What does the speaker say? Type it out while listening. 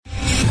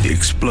The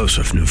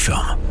explosive new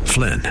film,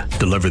 Flynn,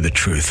 deliver the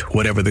truth,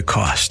 whatever the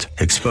cost,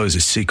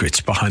 exposes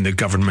secrets behind the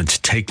government's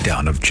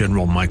takedown of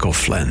General Michael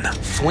Flynn.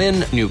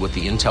 Flynn knew what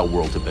the intel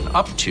world had been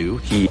up to.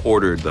 He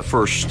ordered the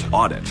first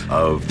audit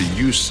of the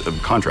use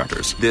of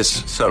contractors.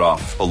 This set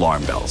off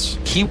alarm bells.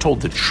 He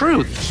told the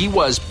truth. He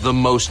was the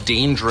most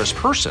dangerous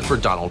person for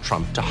Donald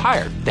Trump to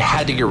hire. They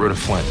had to get rid of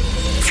Flynn.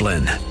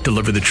 Flynn,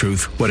 deliver the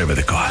truth, whatever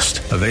the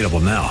cost. Available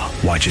now.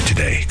 Watch it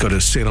today. Go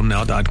to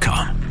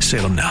salemnow.com.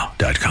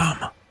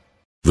 salemnow.com.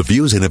 The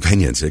views and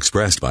opinions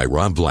expressed by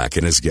Rob Black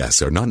and his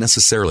guests are not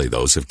necessarily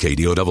those of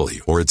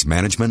KDOW or its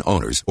management,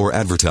 owners, or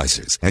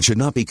advertisers and should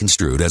not be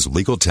construed as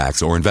legal,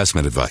 tax, or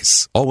investment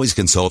advice. Always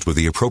consult with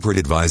the appropriate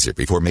advisor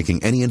before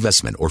making any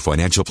investment or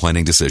financial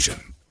planning decision.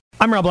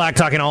 I'm Rob Black,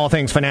 talking all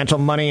things financial,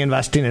 money,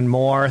 investing, and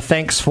more.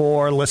 Thanks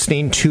for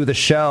listening to the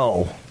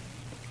show.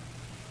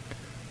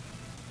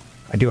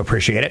 I do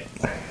appreciate it.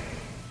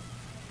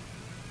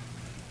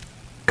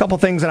 Couple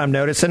things that I'm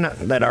noticing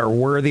that are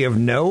worthy of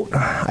note.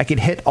 I could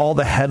hit all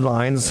the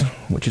headlines,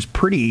 which is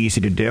pretty easy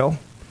to do.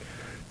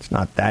 It's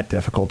not that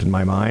difficult in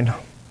my mind.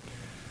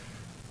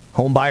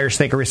 Home buyers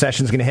think a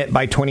recession is going to hit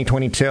by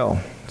 2022.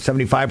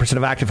 75%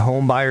 of active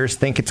home buyers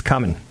think it's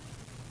coming.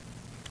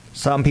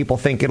 Some people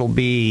think it'll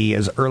be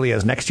as early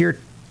as next year,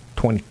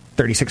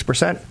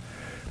 36%.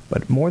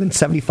 But more than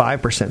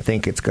 75%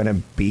 think it's going to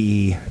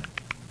be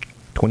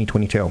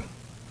 2022.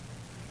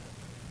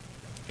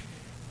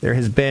 There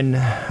has been,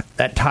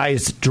 that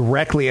ties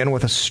directly in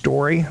with a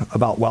story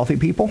about wealthy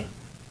people.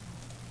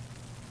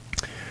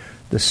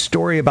 The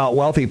story about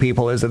wealthy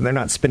people is that they're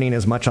not spending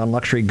as much on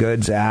luxury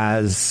goods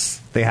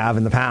as they have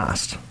in the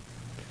past.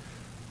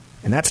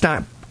 And that's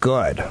not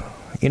good.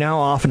 You know,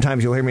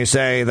 oftentimes you'll hear me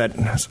say that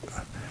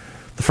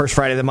the first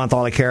Friday of the month,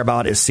 all I care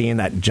about is seeing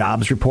that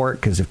jobs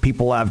report, because if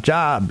people have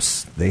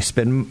jobs, they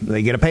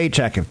get a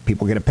paycheck. If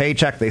people get a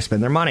paycheck, they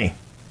spend their money.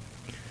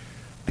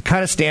 I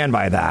kind of stand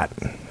by that.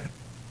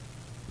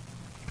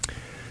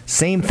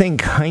 Same thing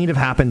kind of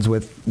happens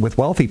with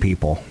wealthy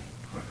people.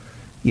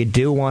 You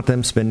do want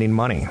them spending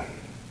money.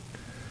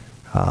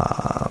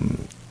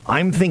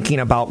 I'm thinking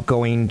about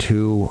going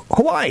to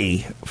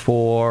Hawaii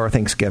for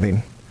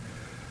Thanksgiving.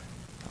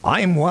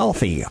 I'm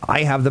wealthy.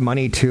 I have the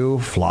money to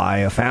fly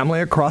a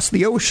family across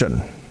the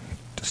ocean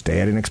to stay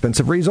at an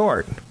expensive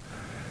resort.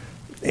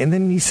 And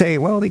then you say,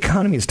 well, the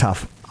economy is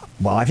tough.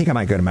 Well, I think I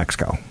might go to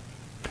Mexico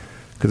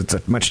because it's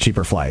a much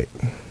cheaper flight.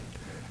 And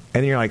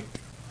then you're like,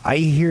 I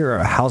hear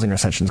a housing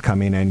recession's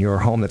coming and your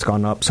home that's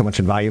gone up so much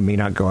in value may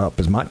not go up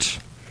as much.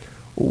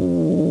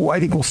 Ooh, I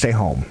think we'll stay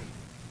home.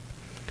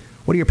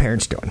 What are your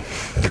parents doing?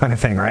 Kind of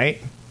thing, right?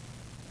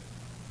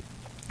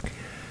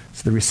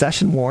 So the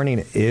recession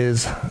warning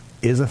is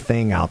a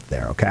thing out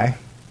there, okay?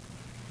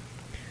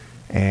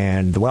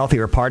 And the wealthy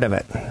are part of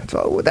it.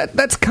 So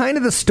that's kind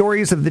of the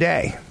stories of the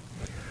day.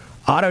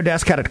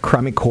 Autodesk had a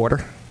crummy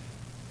quarter.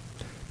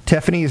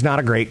 Tiffany is not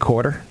a great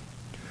quarter.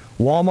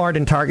 Walmart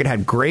and Target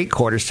had great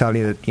quarters, telling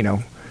you that, you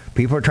know,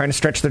 people are trying to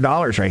stretch their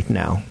dollars right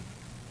now.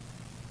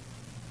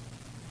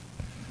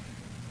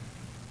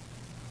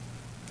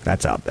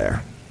 That's out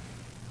there.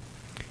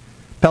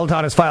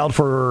 Peloton has filed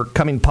for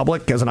coming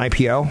public as an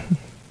IPO.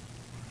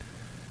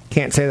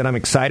 Can't say that I'm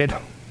excited.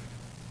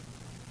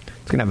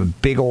 It's going to have a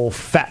big old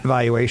fat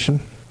valuation.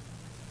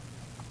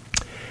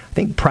 I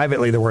think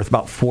privately they're worth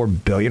about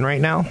 $4 billion right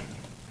now.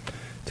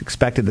 It's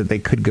expected that they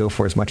could go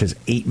for as much as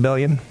 $8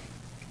 billion.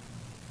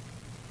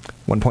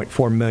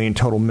 1.4 million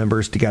total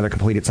members together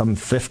completed some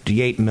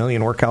 58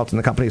 million workouts in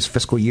the company's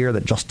fiscal year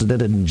that just did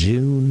it in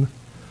June.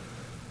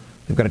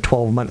 They've got a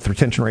 12-month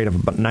retention rate of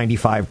about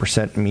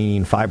 95%,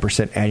 meaning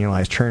 5%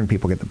 annualized churn.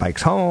 People get the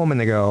bikes home and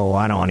they go,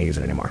 I don't want to use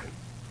it anymore.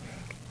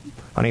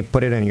 Honey,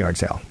 put it in a yard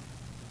sale.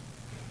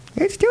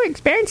 It's too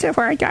expensive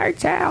for a yard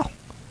sale.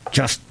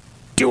 Just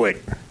do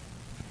it.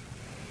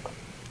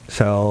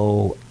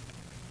 So,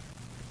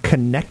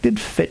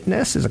 connected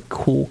fitness is a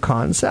cool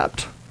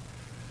concept.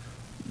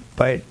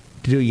 But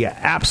do you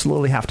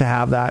absolutely have to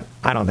have that?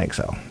 I don't think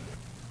so.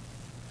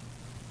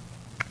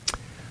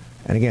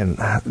 And again,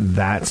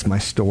 that's my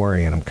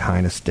story, and I'm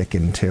kind of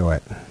sticking to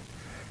it.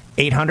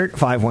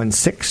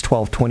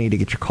 800-516-1220 to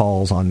get your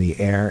calls on the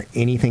air.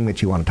 Anything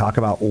that you want to talk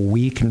about,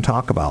 we can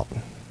talk about.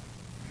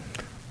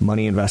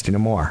 Money, investing,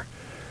 and more.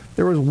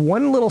 There was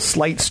one little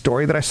slight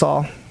story that I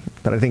saw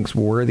that I think is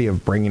worthy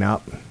of bringing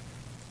up.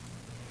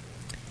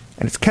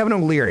 And it's Kevin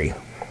O'Leary.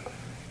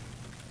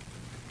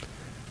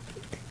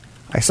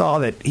 I saw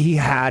that he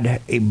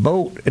had a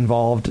boat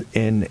involved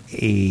in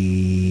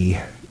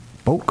a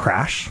boat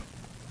crash,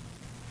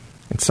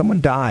 and someone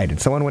died,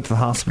 and someone went to the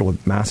hospital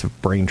with massive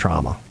brain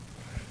trauma.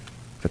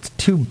 That's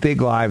two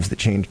big lives that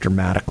changed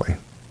dramatically.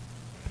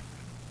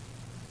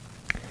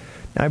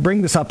 Now, I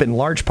bring this up in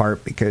large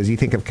part because you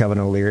think of Kevin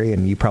O'Leary,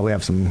 and you probably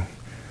have some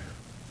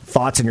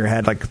thoughts in your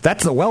head, like,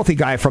 that's the wealthy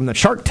guy from the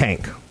Shark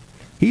Tank.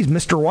 He's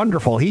Mr.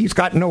 Wonderful. He's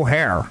got no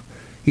hair.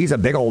 He's a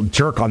big old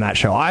jerk on that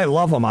show. I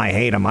love him. I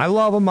hate him. I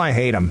love him. I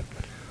hate him.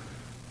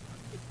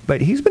 But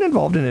he's been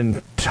involved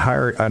in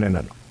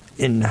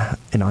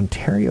an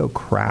Ontario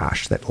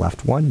crash that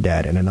left one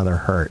dead and another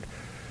hurt.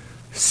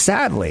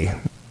 Sadly,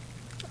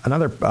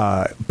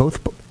 both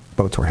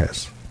boats were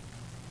his.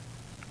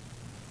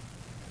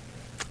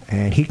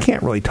 And he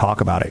can't really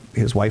talk about it.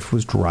 His wife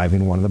was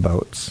driving one of the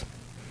boats,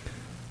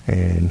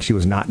 and she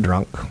was not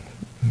drunk.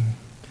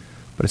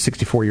 But a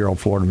 64-year-old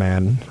Florida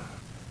man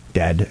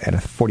dead, and a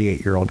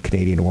 48-year-old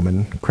Canadian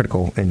woman,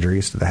 critical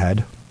injuries to the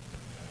head.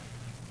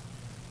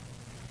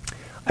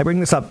 I bring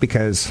this up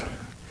because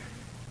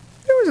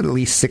there was at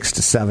least 6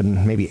 to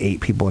 7, maybe 8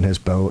 people in his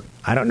boat.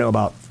 I don't know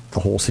about the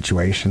whole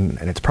situation,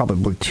 and it's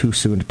probably too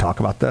soon to talk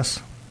about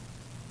this.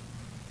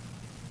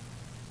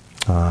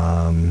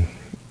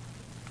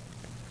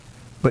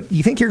 But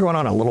you think you're going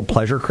on a little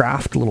pleasure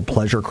craft, a little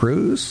pleasure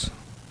cruise,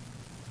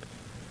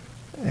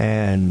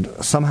 and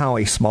somehow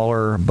a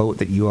smaller boat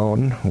that you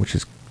own, which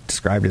is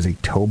described as a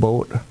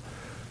towboat,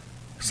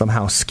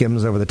 somehow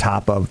skims over the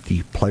top of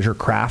the pleasure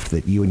craft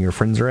that you and your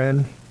friends are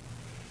in.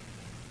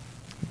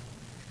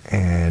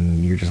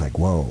 And you're just like,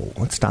 whoa,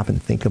 let's stop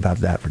and think about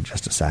that for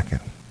just a second.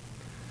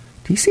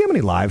 Do you see how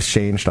many lives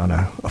changed on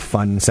a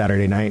fun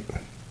Saturday night?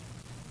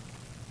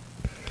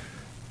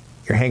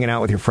 You're hanging out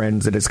with your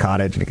friends at his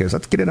cottage, and he goes,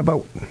 let's get in a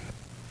boat.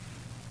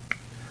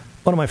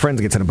 One of my friends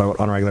gets in a boat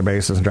on a regular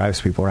basis and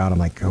drives people around. I'm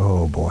like,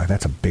 oh boy,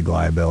 that's a big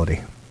liability.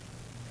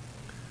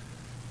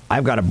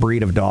 I've got a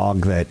breed of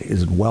dog that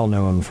is well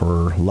known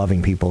for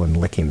loving people and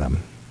licking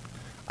them.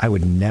 I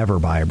would never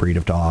buy a breed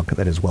of dog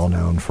that is well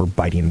known for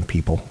biting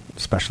people,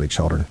 especially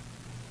children.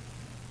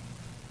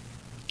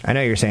 I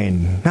know you're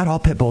saying, not all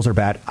pit bulls are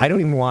bad. I don't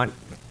even want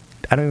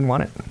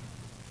it.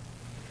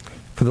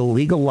 For the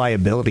legal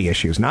liability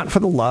issues, not for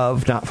the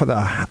love, not for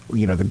the,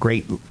 the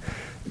great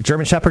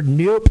German Shepherd.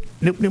 Nope.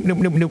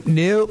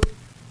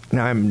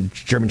 Now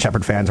German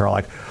Shepherd fans are all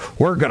like,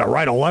 we're going to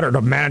write a letter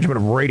to management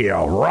of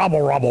radio.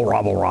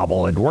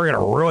 Robble, and we're going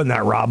to ruin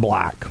that Rob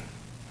Black.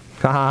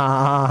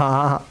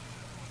 I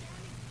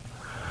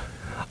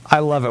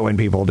love it when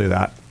people do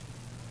that.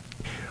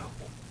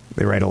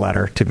 They write a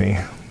letter to me,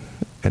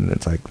 and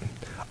it's like,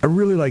 I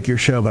really like your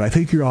show, but I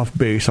think you're off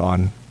base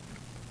on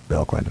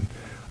Bill Clinton.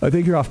 I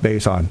think you're off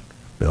base on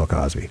Bill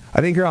Cosby.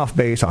 I think you're off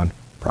base on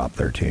Prop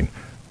 13.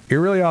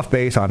 You're really off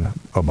base on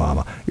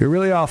Obama. You're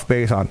really off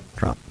base on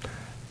Trump.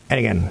 And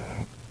again,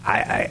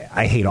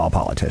 I hate all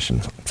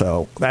politicians,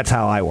 so that's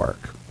how I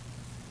work.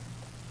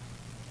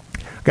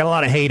 Got a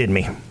lot of hate in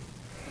me.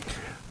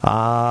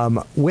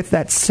 With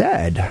that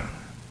said,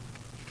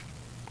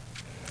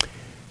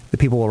 the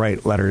people will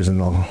write letters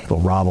and they'll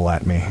robble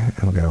at me and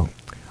they'll go,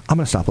 I'm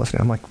going to stop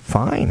listening. I'm like,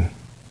 fine.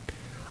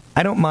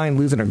 I don't mind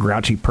losing a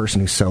grouchy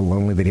person who's so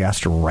lonely that he has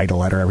to write a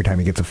letter every time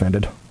he gets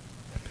offended.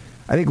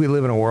 I think we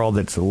live in a world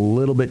that's a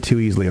little bit too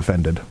easily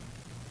offended.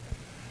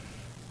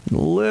 A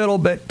little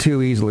bit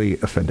too easily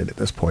offended at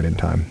this point in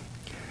time.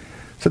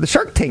 So the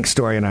Shark Tank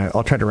story, and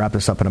I'll try to wrap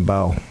this up in a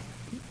bow.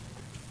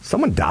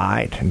 Someone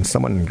died and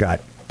someone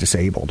got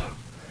disabled.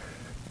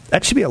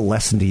 That should be a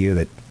lesson to you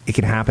that it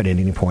can happen at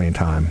any point in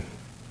time.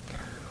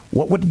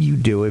 What would you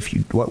do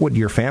what would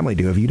your family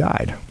do if you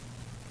died?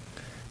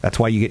 That's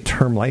why you get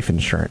term life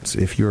insurance,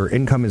 if your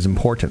income is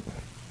important.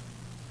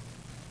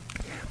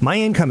 My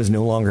income is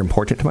no longer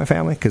important to my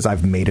family because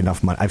I've made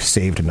enough money. I've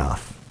saved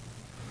enough.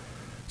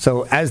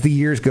 So as the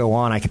years go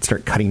on, I can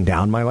start cutting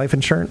down my life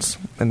insurance,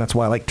 and that's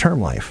why I like term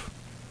life.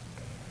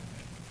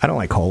 I don't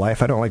like whole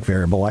life. I don't like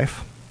variable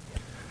life.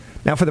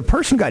 Now, for the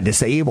person who got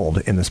disabled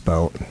in this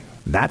boat,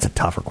 that's a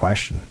tougher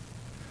question.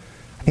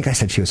 I think I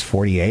said she was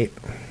 48.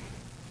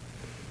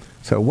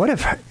 So what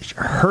if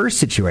her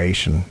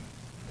situation,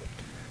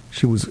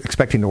 she was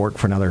expecting to work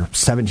for another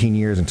 17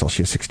 years until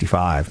she was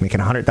 65, making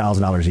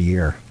 $100,000 a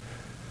year.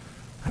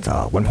 That's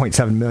a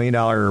 $1.7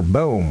 million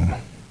boom.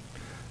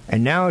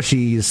 And now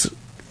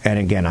and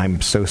again,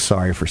 I'm so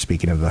sorry for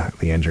speaking of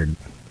the injured,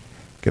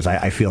 because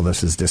I feel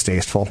this is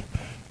distasteful.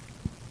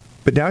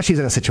 But now she's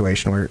in a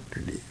situation where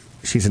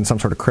she's in some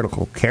sort of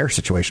critical care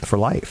situation for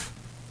life.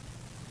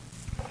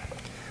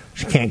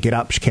 She can't get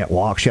up, she can't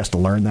walk, she has to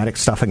learn that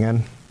stuff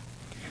again.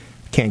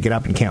 Can't get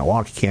up and can't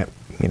walk, you can't,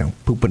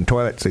 poop in the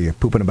toilet, so you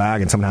poop in a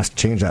bag and someone has to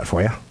change that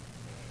for you.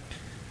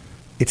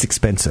 It's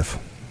expensive.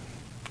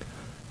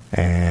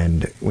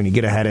 And when you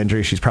get a head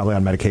injury, she's probably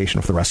on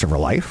medication for the rest of her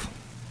life.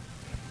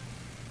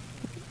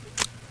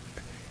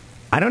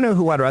 I don't know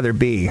who I'd rather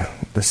be,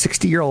 the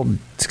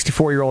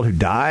 64-year-old who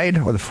died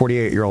or the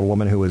 48-year-old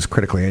woman who was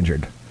critically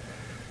injured.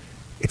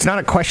 It's not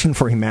a question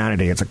for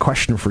humanity, it's a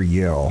question for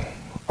you.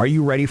 Are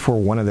you ready for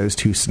one of those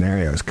two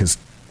scenarios? Because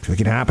if it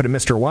can happen to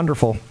Mr.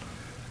 Wonderful,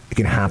 it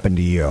can happen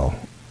to you.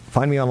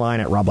 Find me online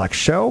at Rob Black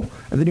Show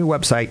and the new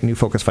website,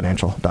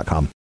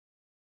 newfocusfinancial.com.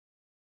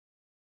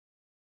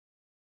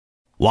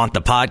 Want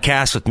the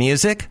podcast with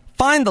music?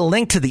 Find the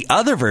link to the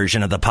other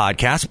version of the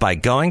podcast by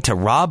going to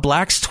Rob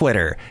Black's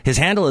Twitter. His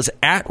handle is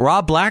at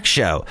Rob Black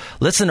Show.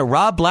 Listen to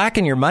Rob Black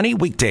and Your Money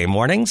weekday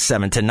mornings,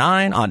 7 to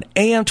 9 on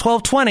AM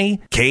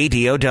 1220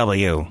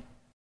 KDOW.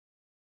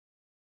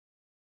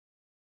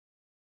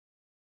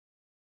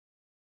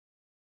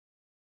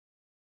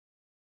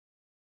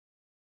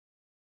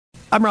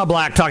 I'm Rob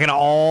Black, talking to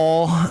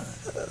all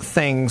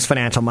things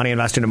financial, money,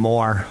 investing, and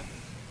more.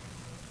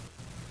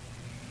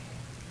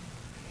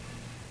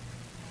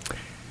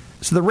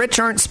 So the rich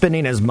aren't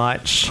spending as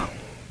much.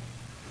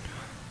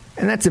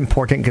 And that's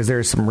important because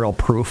there's some real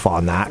proof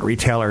on that.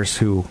 Retailers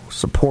who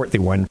support the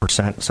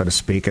 1%, so to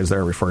speak, as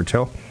they're referred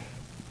to,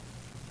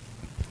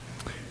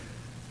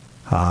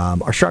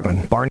 are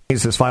struggling.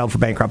 Barney's has filed for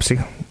bankruptcy.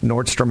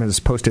 Nordstrom has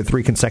posted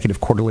 3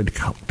 consecutive quarterly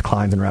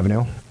declines in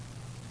revenue.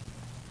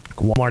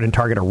 Walmart and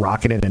Target are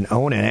rocking it and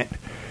owning it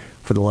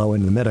for the low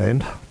end and the mid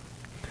end.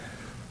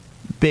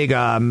 Big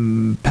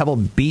Pebble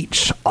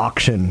Beach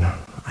auction,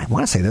 I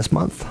want to say this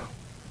month.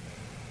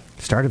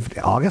 Start of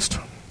August.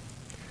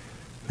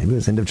 Maybe it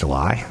was end of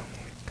July.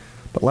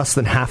 But less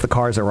than half the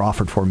cars that were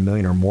offered for $1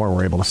 million or more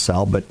were able to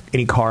sell, but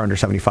any car under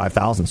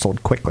 $75,000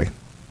 sold quickly.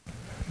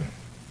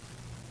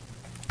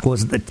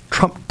 Was it the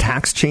Trump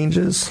tax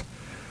changes?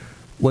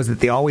 Was it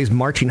the always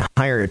marching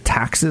higher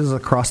taxes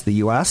across the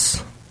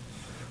U.S.?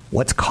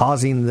 What's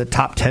causing the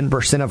top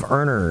 10% of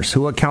earners,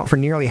 who account for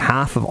nearly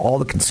half of all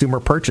the consumer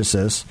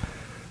purchases,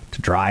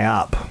 to dry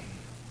up?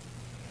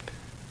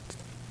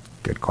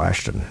 Good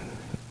question.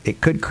 It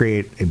could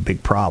create a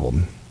big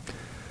problem.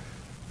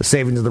 The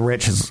savings of the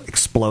rich has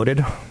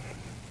exploded.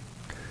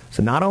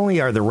 So not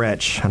only are the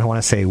rich, I don't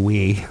want to say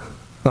we,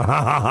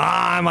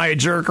 am I a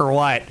jerk or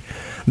what?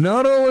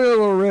 Not only are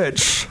the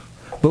rich,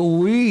 but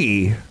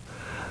we,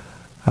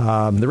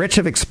 the rich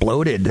have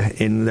exploded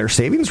in their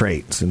savings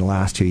rates in the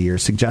last 2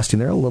 years, suggesting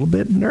they're a little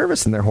bit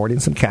nervous and they're hoarding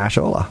some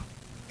cashola.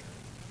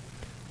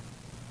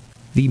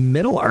 The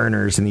middle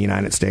earners in the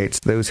United States,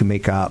 those who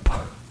make up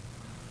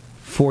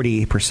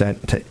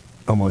 40% to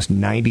almost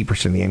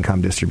 90% of the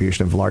income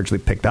distribution, have largely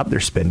picked up their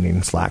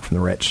spending slack from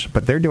the rich,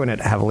 but they're doing it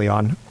heavily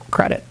on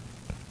credit.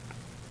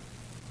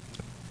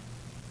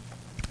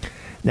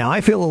 Now,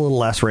 I feel a little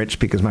less rich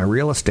because my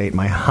real estate,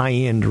 my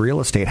high-end real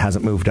estate,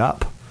 hasn't moved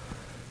up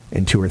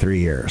in 2 or 3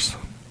 years.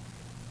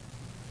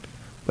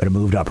 But it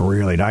moved up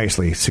really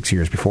nicely 6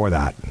 years before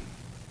that.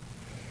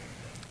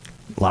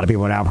 A lot of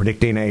people are now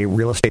predicting a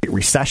real estate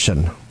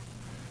recession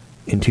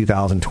in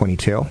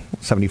 2022.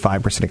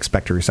 75%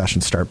 expect a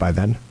recession to start by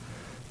then.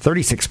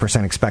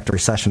 36% expect a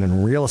recession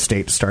in real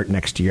estate to start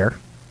next year.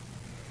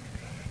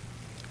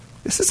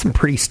 This is some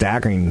pretty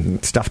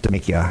staggering stuff to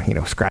make you,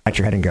 scratch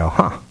your head and go,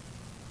 huh.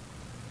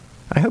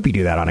 I hope you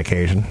do that on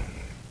occasion.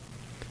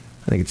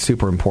 I think it's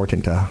super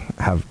important to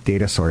have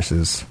data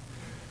sources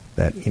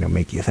that,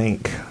 make you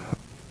think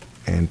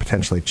and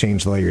potentially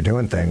change the way you're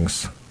doing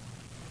things.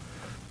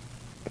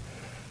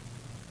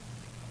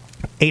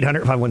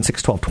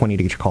 800-516-1220 to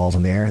get your calls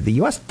on the air. The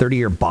U.S.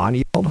 30-year bond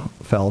yield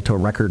fell to a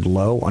record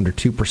low under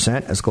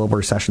 2% as global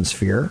recession's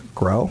fear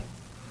grow.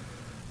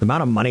 The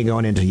amount of money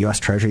going into U.S.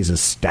 treasuries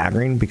is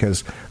staggering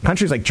because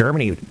countries like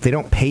Germany, they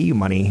don't pay you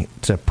money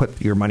to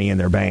put your money in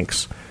their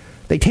banks.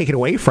 They take it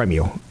away from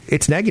you.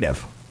 It's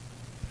negative.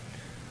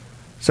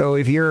 So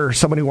if you're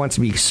someone who wants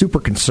to be super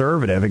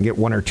conservative and get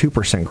 1 or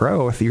 2%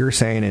 growth, you're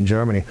saying in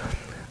Germany,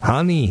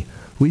 honey,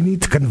 we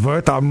need to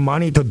convert our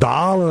money to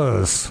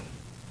dollars.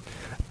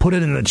 Put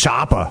it in the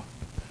chopper.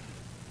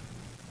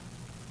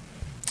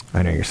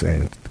 I know you're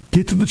saying,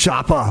 get to the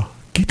chopper.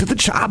 Get to the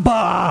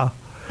chopper.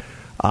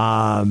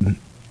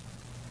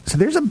 So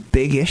there's a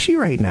big issue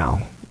right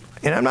now.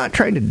 And I'm not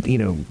trying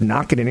to,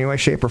 knock it in any way,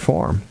 shape, or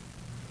form.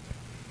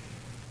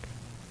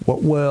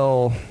 What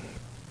will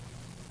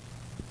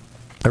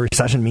a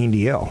recession mean to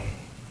you?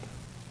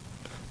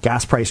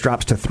 Gas price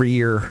drops to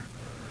 3-year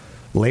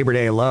Labor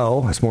Day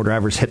low as more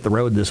drivers hit the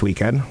road this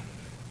weekend.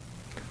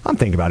 I'm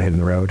thinking about hitting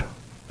the road.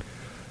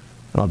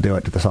 And I'll do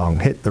it to the song,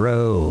 Hit the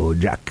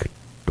Road, Jack.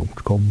 Don't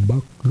come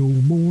back no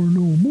more,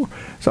 no more.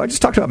 So I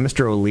just talked about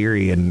Mr.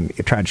 O'Leary and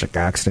a tragic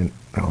accident,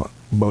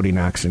 boating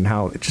accident,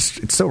 how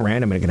it's so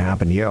random it can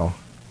happen to you.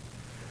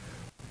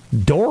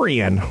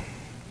 Dorian,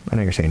 I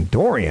know you're saying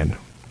Dorian,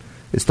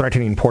 is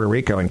threatening Puerto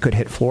Rico and could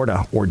hit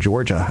Florida or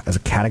Georgia as a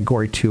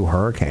Category 2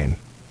 hurricane.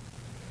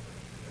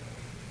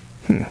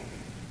 It's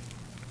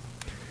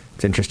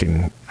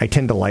interesting. I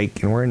tend to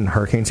like, and we're in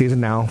hurricane season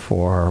now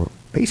for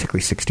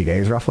basically 60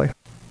 days roughly.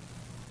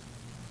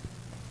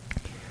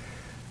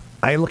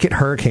 I look at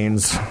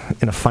hurricanes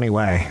in a funny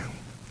way.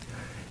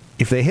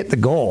 If they hit the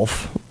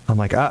Gulf, I'm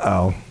like,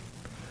 uh-oh,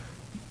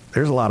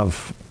 there's a lot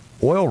of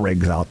oil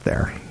rigs out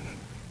there.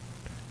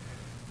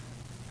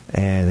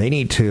 And they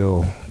need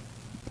to,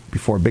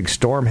 before a big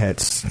storm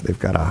hits, they've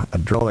got a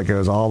drill that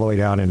goes all the way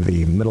down into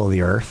the middle of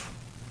the earth,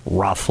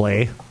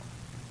 roughly.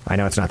 I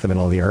know it's not the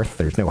middle of the earth.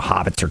 There's no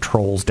hobbits or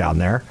trolls down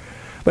there.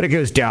 But it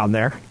goes down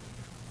there.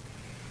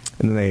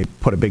 And then they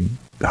put a big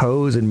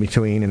hose in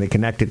between, and they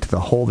connect it to the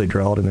hole they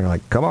drilled, and they're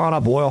like, come on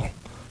up, oil.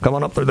 Come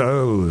on up through the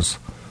hose.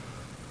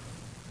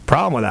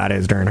 Problem with that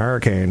is during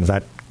hurricanes,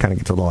 that kind of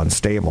gets a little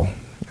unstable,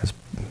 as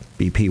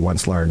BP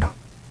once learned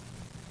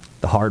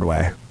the hard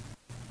way.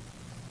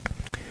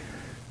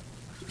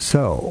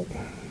 So,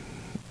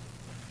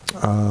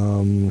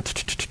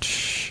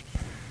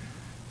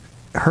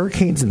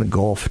 hurricanes in the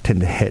Gulf tend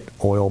to hit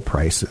oil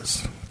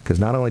prices, because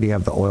not only do you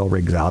have the oil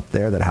rigs out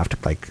there that have to,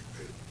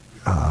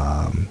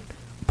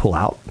 pull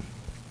out,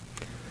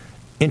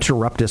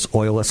 Interruptus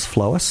oilus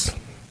flowus.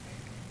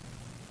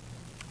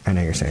 I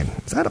know you're saying,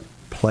 is that a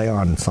play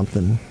on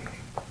something?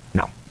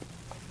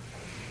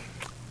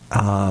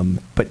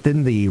 But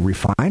then the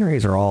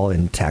refineries are all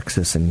in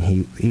Texas and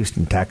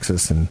Houston,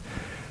 Texas, and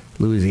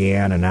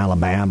Louisiana and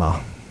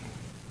Alabama,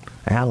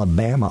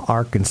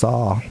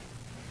 Arkansas.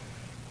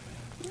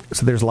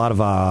 So there's a lot of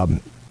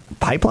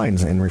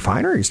pipelines and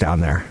refineries down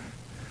there.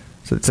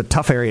 So it's a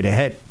tough area to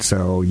hit.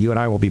 So you and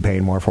I will be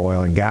paying more for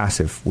oil and gas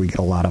if we get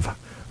a lot of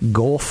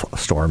Gulf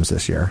storms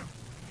this year.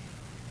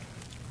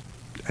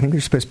 I think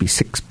there's supposed to be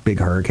 6 big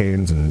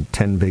hurricanes and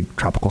 10 big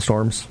tropical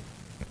storms.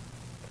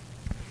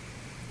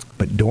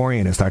 But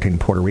Dorian is starting in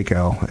Puerto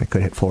Rico. It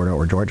could hit Florida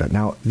or Georgia.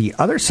 Now, the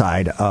other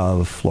side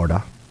of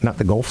Florida, not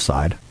the Gulf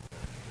side,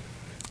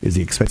 is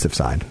the expensive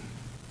side.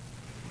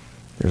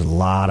 There's a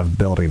lot of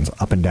buildings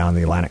up and down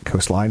the Atlantic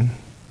coastline.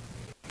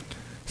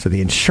 So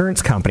the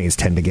insurance companies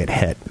tend to get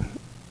hit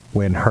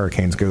when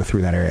hurricanes go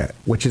through that area,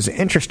 which is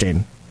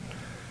interesting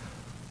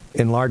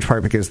in large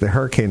part because the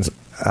hurricanes,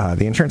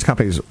 the insurance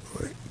companies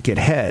get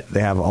hit.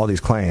 They have all these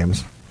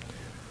claims,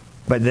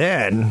 but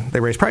then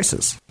they raise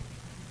prices.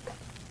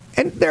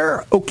 And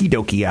they're okie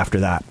dokie after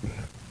that.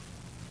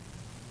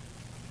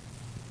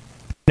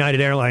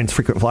 United Airlines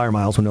frequent flyer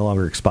miles will no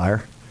longer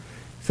expire.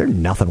 There's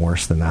nothing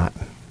worse than that.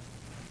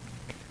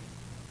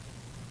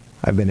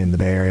 I've been in the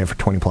Bay Area for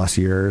 20 plus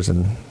years,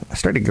 and I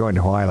started going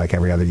to Hawaii like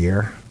every other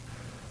year.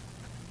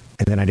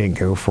 And then I didn't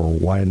go for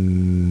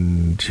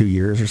 1-2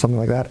 years or something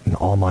like that, and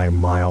all my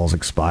miles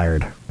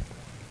expired.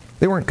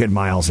 They weren't good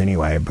miles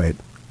anyway, but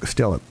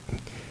still,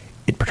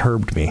 it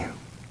perturbed me.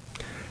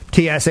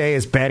 TSA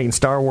is banning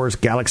Star Wars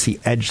Galaxy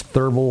Edge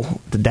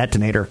thermal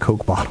detonator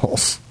Coke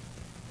bottles.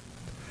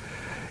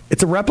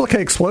 It's a replica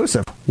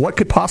explosive. What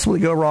could possibly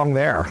go wrong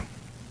there?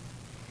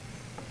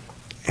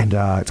 And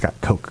it's got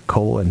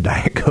Coca-Cola and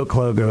Diet Coke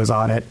logos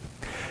on it.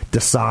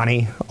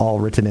 Dasani, all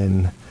written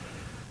in,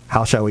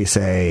 how shall we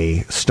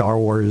say, Star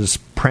Wars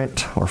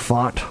print or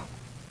font.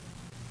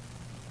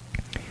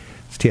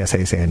 It's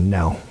TSA saying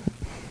no.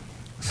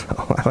 So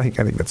I think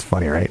that's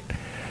funny, right?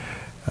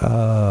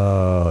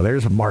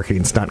 There's a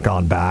marketing stunt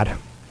gone bad.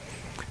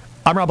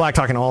 I'm Rob Black,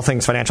 talking all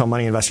things financial,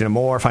 money, investing, and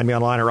more. Find me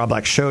online at Rob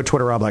Black Show,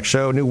 Twitter, Rob Black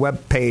Show, new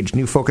webpage,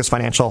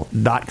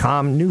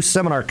 newfocusfinancial.com. New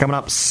seminar coming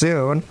up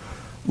soon.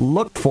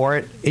 Look for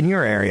it in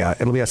your area.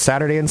 It'll be a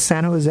Saturday in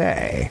San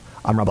Jose.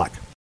 I'm Rob Black.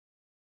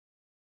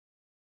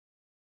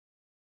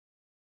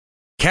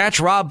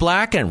 Catch Rob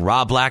Black and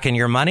Rob Black and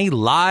Your Money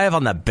live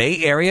on the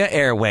Bay Area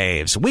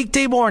airwaves,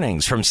 weekday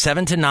mornings from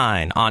 7 to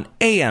 9 on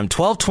AM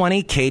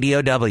 1220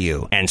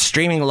 KDOW and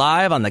streaming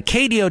live on the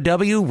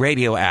KDOW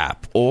radio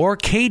app or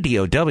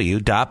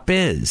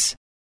KDOW.biz.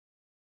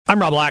 I'm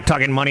Rob Black,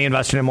 talking money,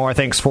 investing, and more.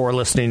 Thanks for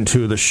listening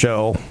to the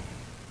show.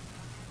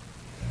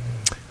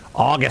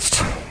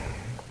 August.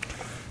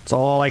 That's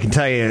all I can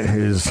tell you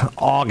is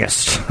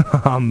August.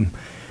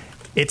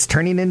 It's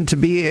turning into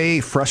be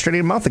a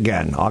frustrating month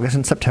again. August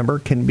and September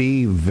can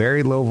be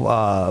very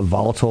low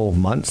volatile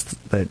months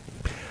that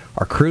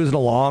are cruising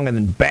along, and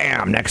then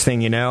bam, next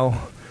thing you know,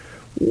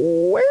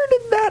 where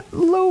did that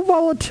low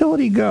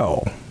volatility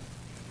go?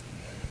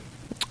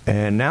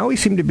 And now we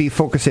seem to be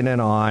focusing in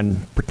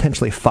on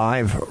potentially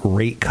 5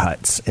 rate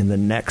cuts in the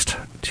next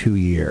 2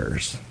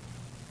 years.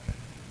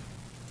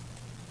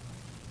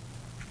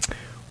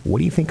 What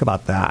do you think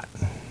about that?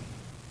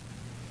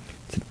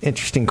 It's an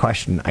interesting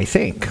question, I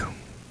think.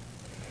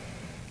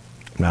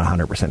 I'm not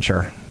 100%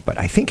 sure, but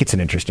I think it's an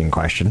interesting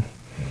question.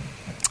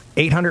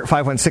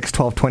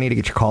 800-516-1220 to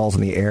get your calls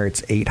on the air.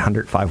 It's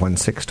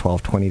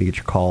 800-516-1220 to get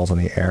your calls on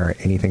the air.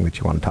 Anything that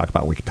you want to talk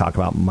about, we can talk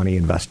about money,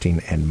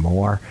 investing, and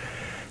more.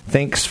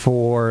 Thanks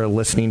for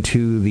listening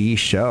to the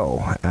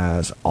show,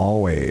 as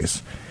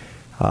always.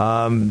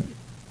 5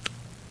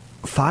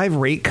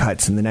 rate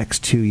cuts in the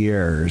next 2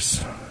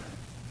 years.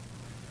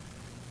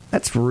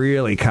 That's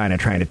really kind of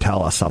trying to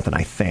tell us something,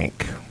 I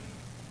think.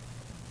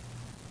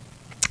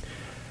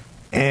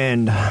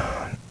 And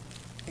I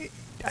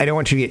don't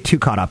want you to get too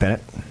caught up in it,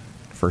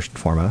 first and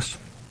foremost.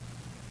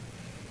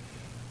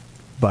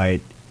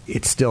 But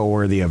it's still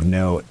worthy of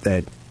note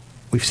that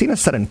we've seen a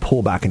sudden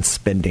pullback in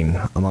spending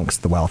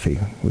amongst the wealthy.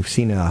 We've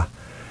seen a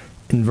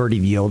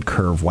inverted yield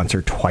curve once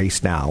or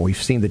twice now.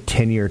 We've seen the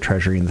 10-year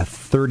Treasury and the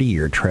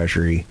 30-year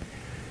Treasury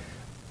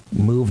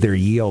move their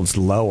yields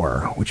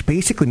lower, which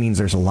basically means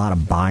there's a lot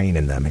of buying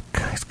in them.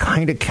 It's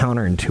kind of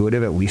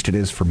counterintuitive, at least it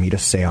is for me to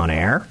say on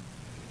air.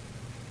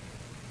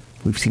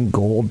 We've seen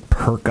gold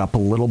perk up a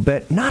little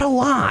bit. Not a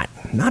lot.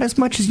 Not as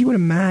much as you would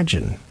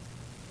imagine.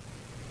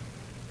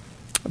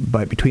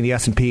 But between the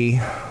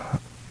S&P,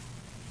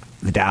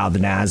 the Dow, the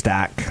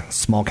NASDAQ,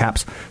 small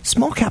caps,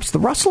 the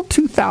Russell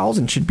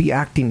 2000 should be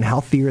acting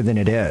healthier than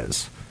it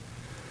is.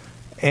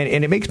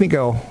 And it makes me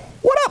go,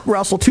 what up,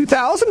 Russell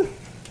 2000?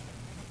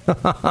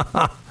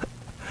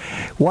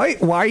 Why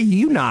are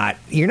you not?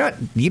 You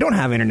don't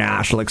have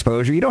international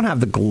exposure. You don't have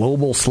the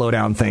global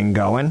slowdown thing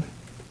going.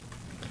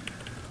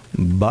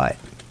 But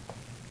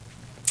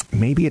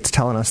maybe it's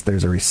telling us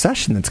there's a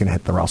recession that's going to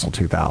hit the Russell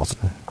 2000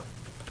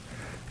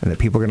 and that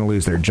people are going to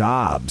lose their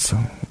jobs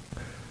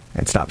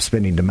and stop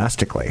spending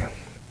domestically.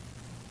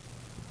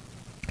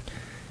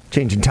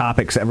 Changing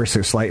topics ever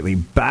so slightly,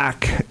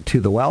 back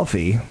to the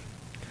wealthy.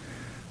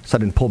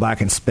 Sudden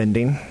pullback in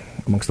spending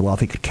amongst the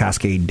wealthy could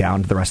cascade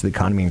down to the rest of the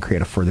economy and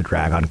create a further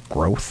drag on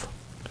growth.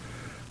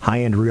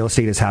 High-end real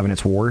estate is having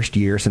its worst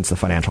year since the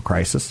financial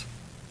crisis.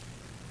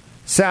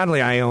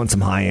 Sadly, I own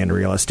some high-end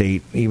real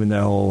estate, even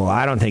though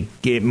I don't think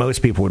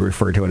most people would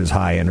refer to it as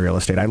high-end real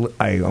estate.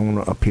 I own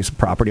a piece of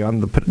property on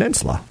the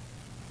peninsula.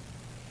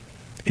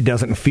 It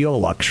doesn't feel a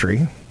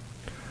luxury.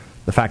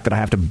 The fact that I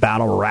have to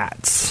battle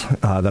rats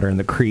that are in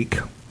the creek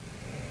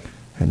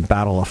and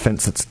battle a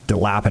fence that's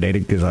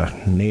dilapidated because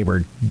a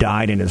neighbor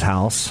died in his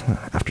house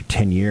after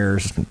 10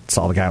 years and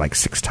saw the guy like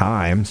 6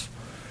 times.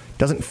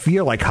 Doesn't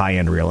feel like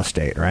high-end real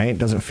estate, right?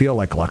 Doesn't feel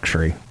like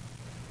luxury.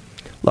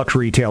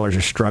 Luxury retailers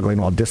are struggling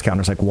while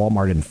discounters like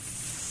Walmart and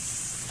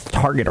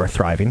Target are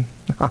thriving.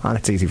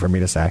 That's easy for me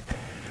to say.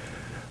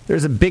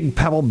 There's a big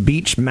Pebble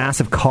Beach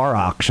massive car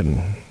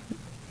auction,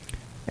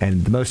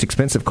 and the most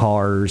expensive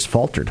cars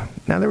faltered.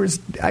 Now,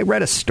 I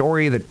read a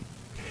story that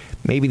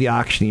maybe the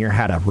auctioneer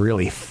had a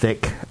really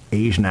thick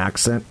Asian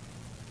accent,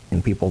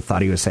 and people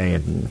thought he was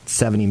saying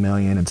 $70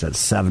 million instead of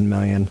 $7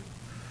 million.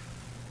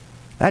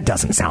 That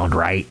doesn't sound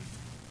right.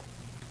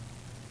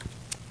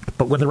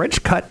 But when the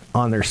rich cut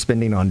on their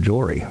spending on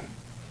jewelry,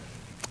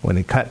 when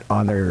they cut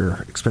on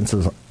their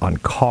expenses on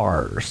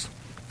cars,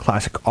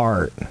 classic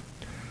art,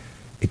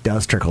 it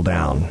does trickle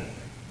down.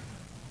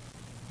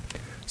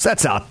 So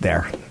that's out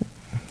there.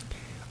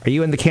 Are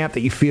you in the camp that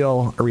you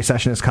feel a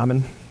recession is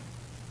coming?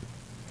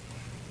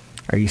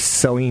 Are you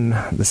sowing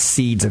the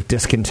seeds of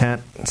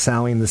discontent?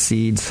 Sowing the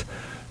seeds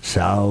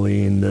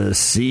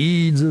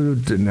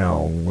of...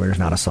 No, there's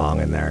not a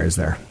song in there, is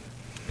there?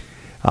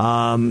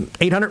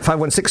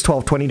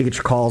 800-516-1220 to get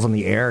your calls on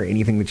the air.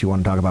 Anything that you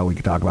want to talk about, we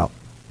could talk about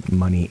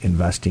money,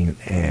 investing,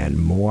 and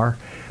more.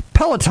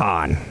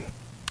 Peloton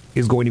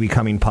is going to be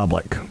coming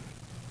public.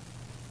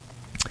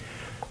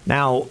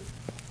 Now,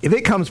 if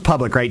it comes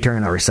public right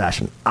during a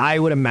recession, I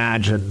would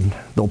imagine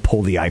they'll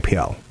pull the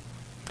IPO.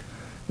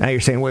 Now you're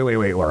saying,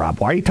 wait, Rob,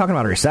 why are you talking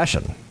about a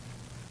recession?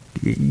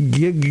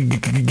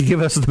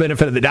 Give us the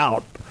benefit of the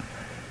doubt.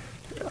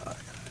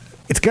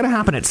 It's going to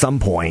happen at some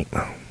point.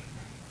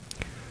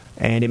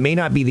 And it may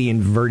not be the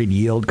inverted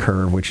yield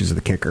curve, which is the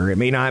kicker. It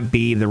may not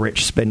be the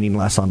rich spending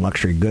less on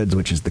luxury goods,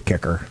 which is the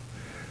kicker.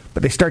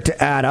 But they start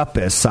to add up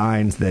as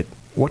signs that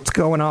what's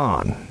going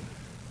on?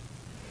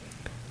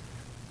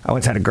 I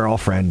once had a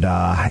girlfriend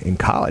in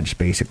college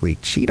basically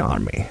cheat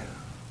on me.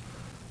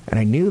 And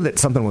I knew that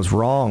something was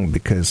wrong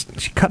because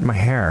she cut my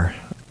hair.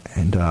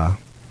 And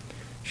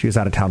she was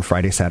out of town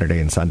Friday, Saturday,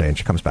 and Sunday. And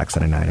she comes back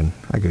Sunday night. And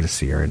I go to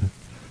see her. And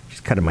she's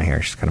cutting my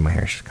hair. She's cutting my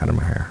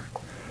hair.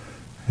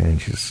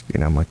 And she's,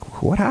 I'm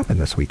like, what happened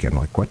this weekend?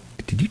 I'm like, what?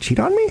 Did you cheat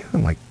on me?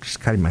 I'm like, she's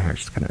cutting my hair.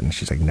 And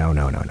she's like, no.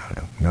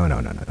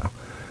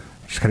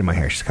 She's cutting my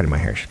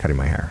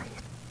hair.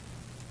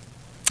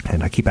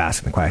 And I keep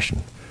asking the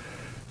question.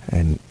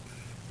 And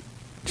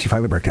she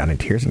finally broke down in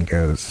tears and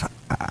goes,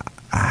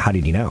 how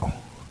did you know?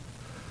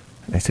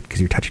 And I said, because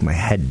you're touching my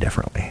head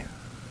differently.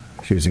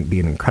 She was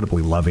being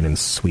incredibly loving and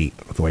sweet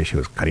with the way she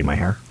was cutting my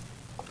hair.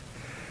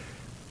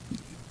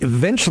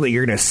 Eventually,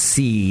 you're going to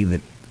see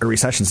that a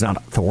recession's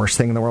not the worst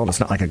thing in the world. It's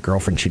not like a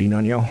girlfriend cheating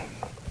on you.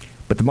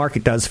 But the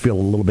market does feel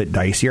a little bit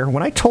dicier.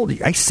 When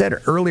I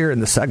said earlier in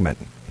the segment,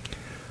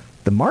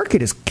 the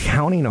market is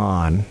counting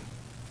on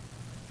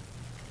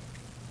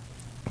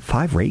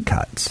 5 rate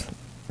cuts.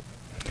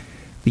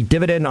 The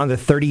dividend on the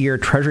 30-year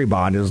Treasury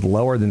bond is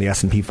lower than the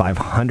S&P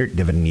 500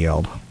 dividend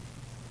yield.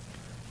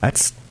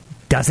 That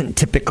doesn't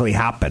typically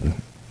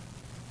happen.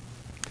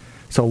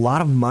 So a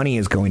lot of money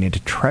is going into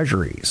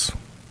treasuries.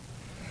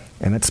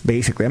 And that's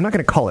basically, I'm not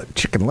going to call it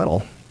Chicken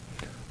Little,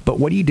 but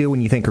what do you do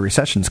when you think a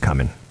recession's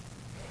coming?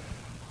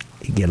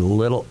 You get a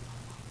little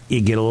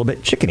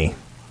bit chickeny.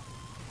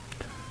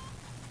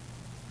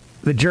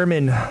 The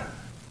German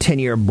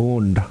 10-year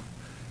Bund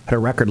had a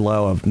record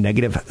low of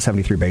negative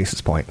 73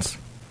 basis points.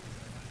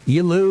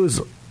 You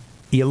lose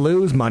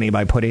money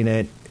by putting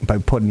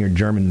your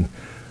German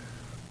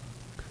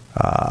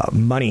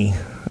money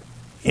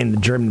in the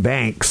German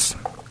banks.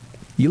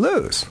 You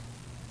lose.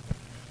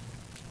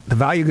 The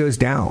value goes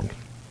down.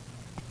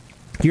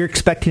 You're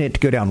expecting it to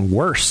go down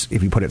worse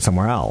if you put it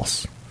somewhere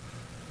else.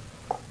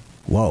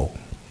 Whoa.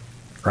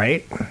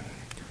 Right?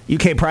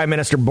 UK Prime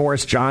Minister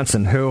Boris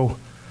Johnson, who,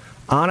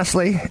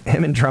 honestly,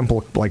 him and Trump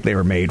look like they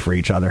were made for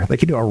each other. They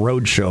could do a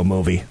roadshow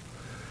movie.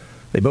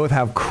 They both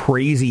have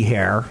crazy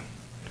hair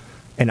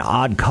and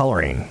odd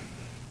coloring.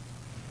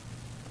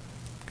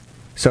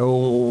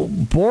 So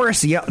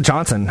Boris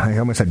Johnson, I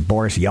almost said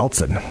Boris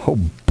Yeltsin. Oh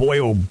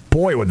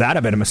boy, would that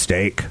have been a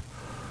mistake.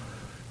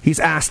 He's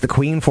asked the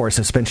Queen for a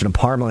suspension of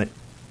Parliament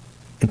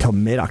until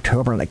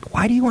mid-October. Like,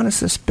 why do you want to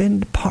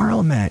suspend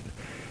Parliament?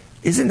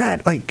 Isn't there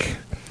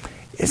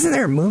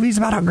movies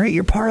about how great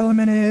your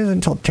Parliament is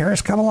until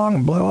terrorists come along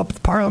and blow up the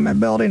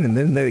Parliament building and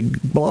then they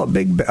blow up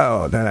big...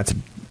 Oh, that's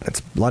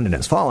London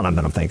Has Fallen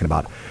that I'm thinking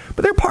about.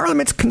 But their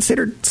Parliament's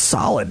considered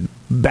solid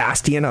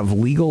bastion of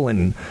legal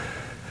and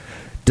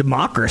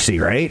democracy,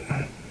 right?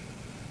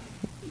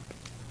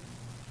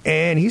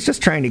 And he's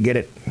just trying to get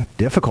it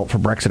difficult for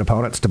Brexit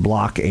opponents to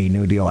block a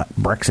no deal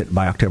Brexit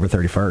by October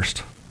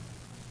 31st.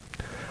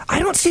 I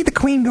don't see the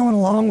Queen going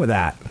along with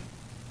that.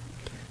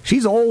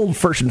 She's old,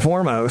 first and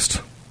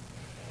foremost.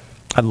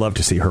 I'd love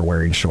to see her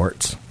wearing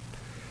shorts.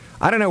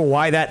 I don't know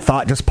why that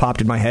thought just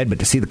popped in my head, but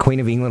to see the Queen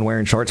of England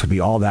wearing shorts would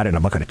be all that in a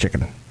bucket of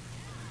chicken.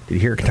 Did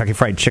you hear Kentucky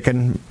Fried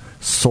Chicken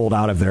sold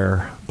out of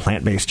their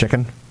plant-based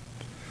chicken?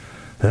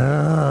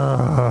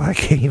 I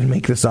can't even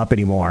make this up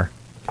anymore.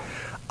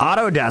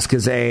 Autodesk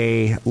is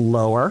a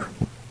lower.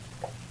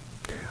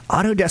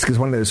 Autodesk is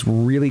one of those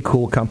really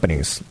cool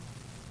companies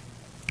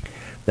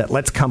that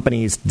lets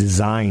companies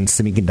design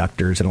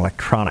semiconductors and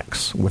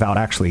electronics without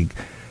actually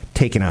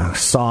taking a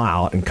saw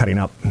out and cutting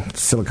up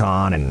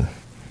silicon. And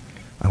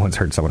I once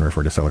heard someone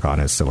refer to silicon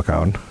as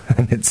silicone,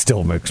 and it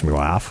still makes me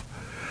laugh.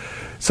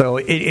 So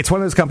it's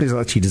one of those companies that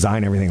lets you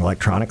design everything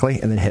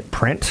electronically and then hit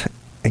print,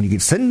 and you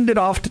can send it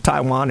off to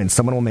Taiwan, and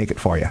someone will make it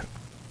for you.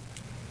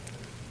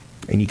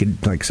 And you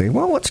could like say,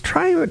 well, let's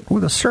try it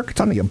with the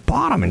circuits on the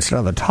bottom instead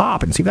of the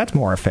top and see if that's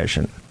more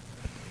efficient.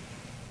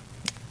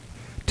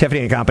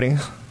 Tiffany & Company,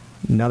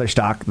 another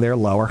stock, they're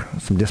lower.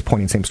 Some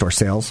disappointing same-store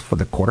sales for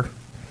the quarter.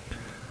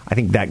 I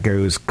think that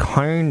goes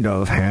kind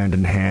of hand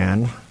in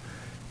hand,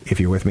 if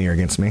you're with me or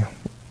against me,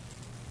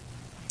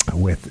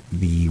 with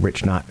the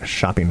rich not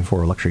shopping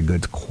for luxury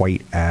goods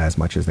quite as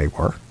much as they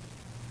were.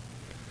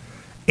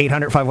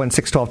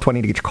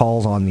 800-516-1220 to get your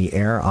calls on the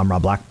air. I'm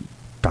Rob Black,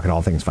 talking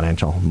all things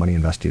financial, money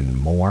invested, and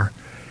more.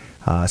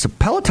 So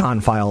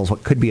Peloton files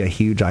what could be a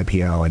huge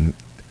IPO, and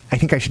I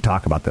think I should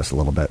talk about this a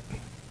little bit.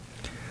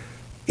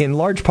 In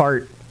large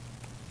part,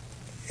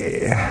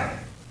 I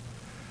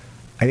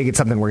think it's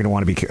something we're going to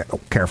want to be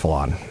careful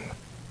on.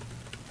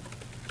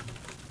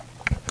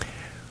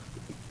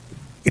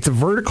 It's a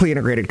vertically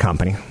integrated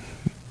company,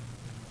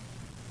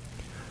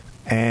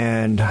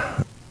 and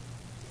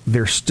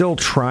they're still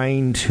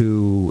trying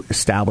to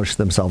establish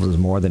themselves as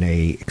more than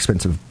a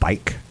expensive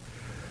bike.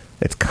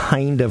 It's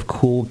kind of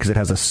cool because it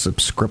has a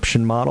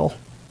subscription model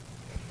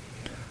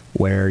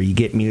where you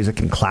get music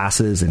and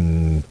classes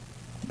and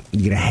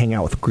you get to hang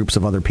out with groups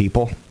of other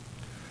people.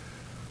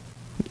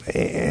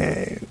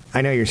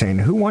 I know you're saying,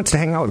 who wants to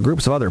hang out with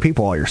groups of other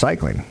people while you're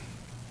cycling?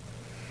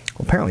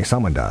 Well, apparently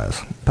someone does.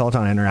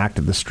 Peloton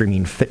Interactive, the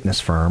streaming fitness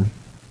firm,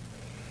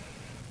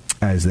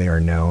 as they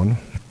are known,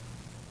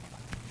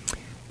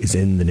 is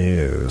in the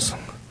news.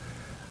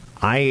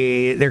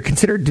 They're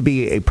considered to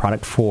be a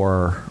product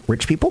for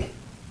rich people.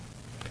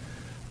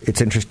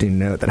 It's interesting to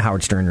note that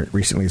Howard Stern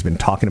recently has been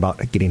talking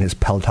about getting his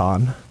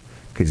Peloton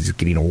because he's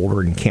getting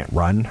older and can't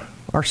run.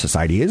 Our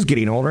society is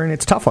getting older, and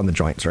it's tough on the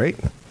joints, right?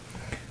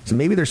 So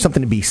maybe there's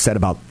something to be said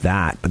about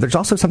that, but there's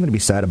also something to be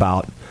said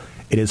about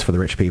it is for the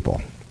rich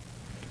people.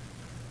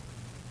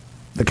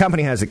 The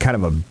company has a kind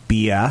of a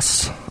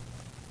BS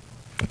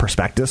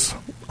prospectus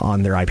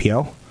on their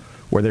IPO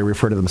where they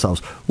refer to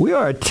themselves, we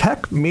are a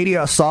tech,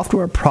 media,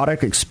 software,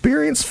 product,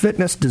 experience,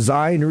 fitness,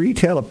 design,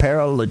 retail,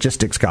 apparel,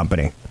 logistics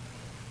company.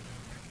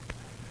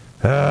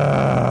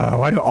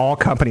 Why do all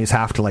companies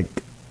have to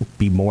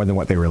be more than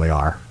what they really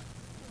are?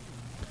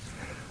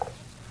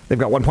 They've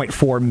got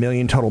 1.4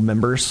 million total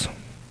members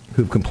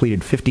who've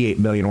completed 58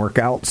 million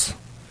workouts.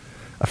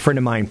 A friend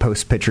of mine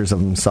posts pictures of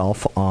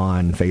himself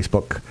on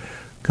Facebook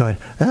going,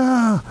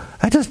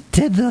 I just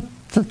did the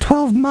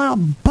 12-mile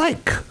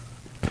bike.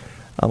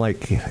 I'm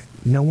like,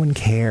 no one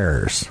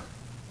cares.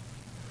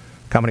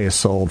 The company has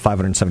sold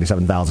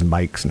 577,000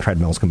 bikes and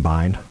treadmills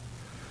combined.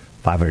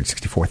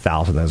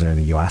 564,000 of those are in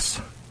the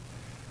U.S.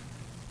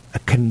 A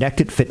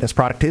connected fitness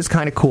product is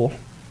kind of cool.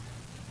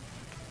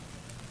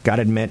 Got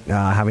to admit,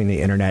 having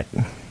the internet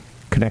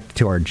connected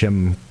to our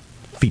gym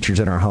features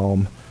in our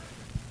home,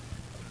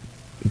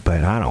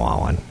 but I don't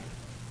want one.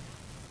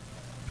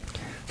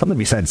 Something to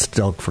be said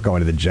still for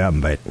going to the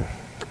gym, but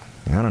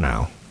I don't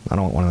know. I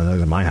don't want one of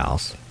those in my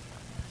house.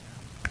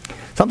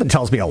 Something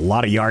tells me a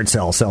lot of yard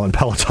sales selling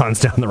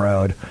Pelotons down the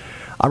road.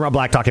 I'm Rob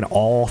Black, talking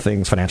all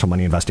things financial,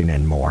 money, investing,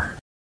 and more.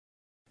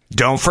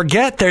 Don't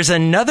forget, there's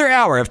another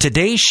hour of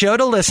today's show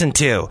to listen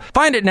to.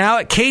 Find it now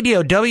at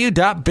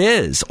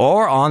KDOW.biz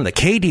or on the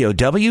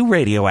KDOW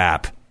radio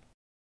app.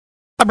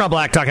 I'm Rob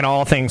Black, talking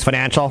all things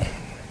financial.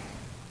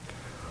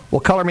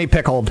 Well, color me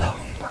pickled.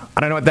 I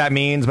don't know what that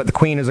means, but the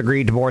Queen has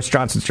agreed to Boris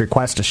Johnson's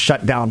request to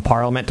shut down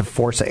Parliament to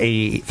force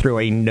through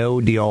a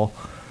no-deal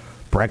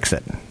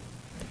Brexit.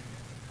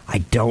 I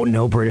don't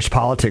know British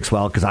politics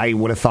well, because I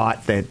would have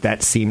thought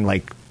that seemed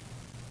like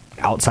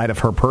outside of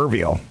her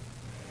purview.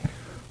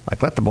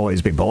 Like, let the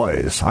boys be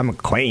boys. I'm a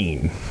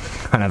queen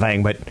kind of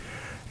thing, but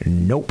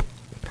nope.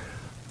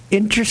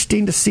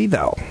 Interesting to see,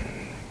 though.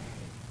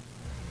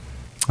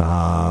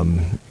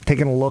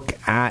 Taking a look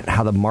at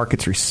how the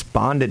markets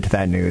responded to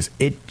that news,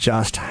 it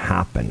just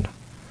happened.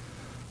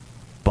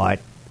 But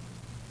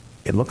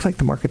it looks like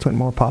the markets went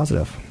more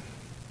positive.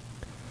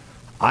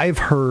 I've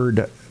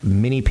heard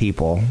many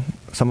people,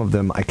 some of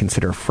them I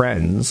consider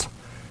friends,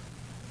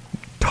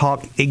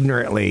 talk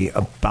ignorantly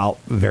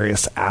about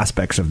various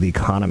aspects of the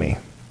economy.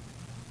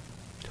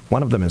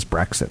 One of them is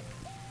Brexit.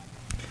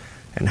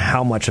 and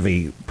how much of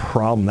a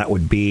problem that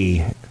would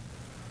be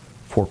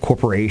for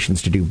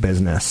corporations to do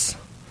business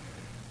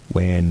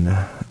when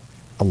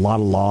a lot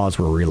of laws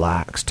were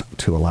relaxed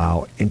to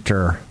allow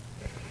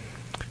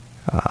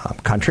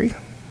country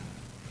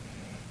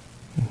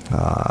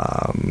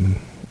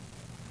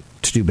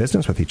to do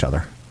business with each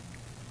other.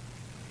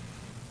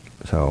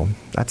 So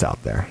that's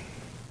out there.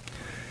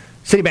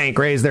 Citibank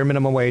raised their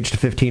minimum wage to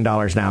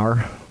 $15 an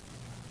hour.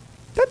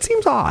 That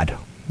seems odd.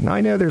 Now,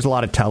 I know there's a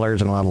lot of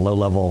tellers and a lot of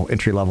low-level,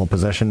 entry-level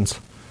positions.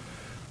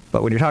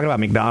 But when you're talking about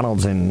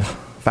McDonald's and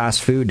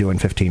fast food doing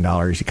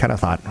 $15, you kind of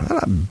thought,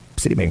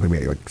 Citibank would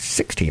be like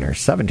 16 or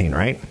 17,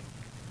 right?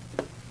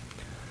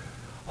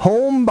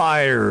 Home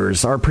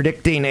buyers are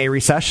predicting a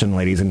recession,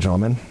 ladies and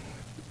gentlemen.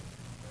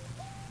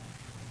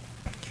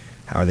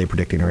 How are they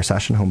predicting a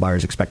recession? Home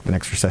buyers expect the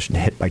next recession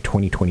to hit by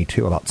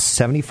 2022. About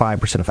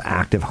 75% of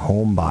active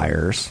home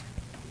buyers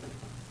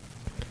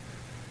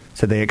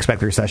said they expect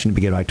the recession to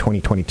begin by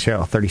 2022.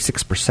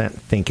 36%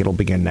 think it'll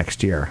begin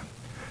next year.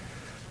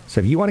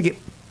 So if you want to get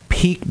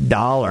peak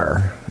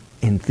dollar,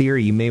 in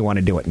theory, you may want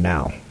to do it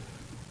now.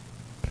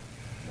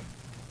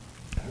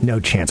 No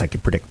chance I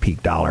could predict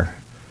peak dollar.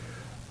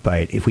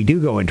 But if we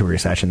do go into a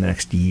recession the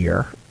next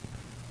year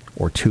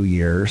or 2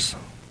 years,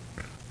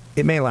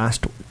 it may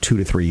last 2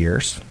 to 3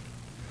 years.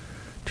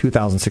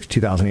 2006,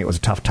 2008 was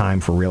a tough time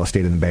for real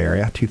estate in the Bay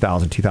Area.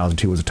 2000,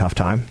 2002 was a tough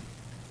time.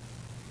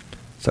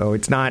 So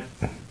it's not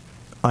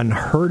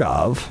unheard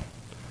of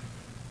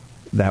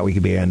that we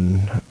could be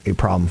in a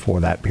problem for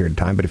that period of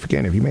time. But if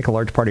you make a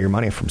large part of your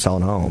money from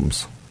selling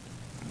homes,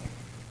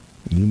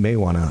 you may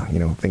want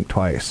to, think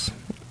twice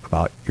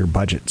about your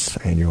budgets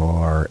and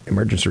your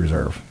emergency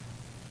reserve.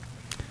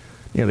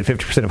 The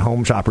 50% of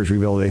home shoppers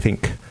reveal they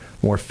think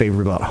more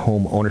favorable about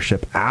home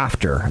ownership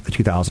after the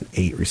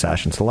 2008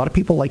 recession. So a lot of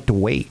people like to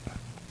wait.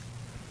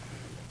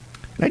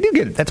 And I do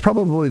get it. That's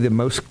probably the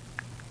most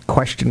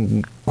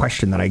question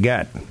that I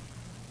get.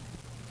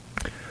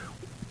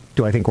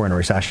 Do I think we're in a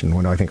recession?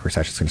 When do I think a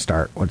recession is going to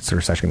start? What's the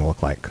recession going to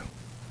look like?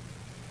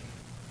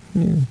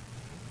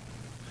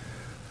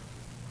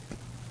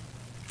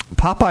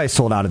 Popeye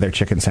sold out of their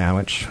chicken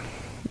sandwich,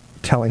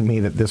 telling me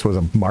that this was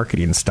a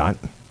marketing stunt.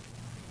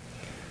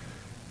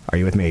 Are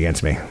you with me,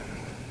 against me?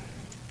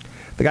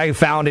 The guy who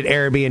founded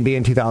Airbnb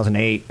in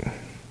 2008 to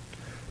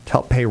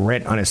help pay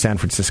rent on his San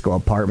Francisco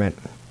apartment,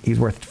 he's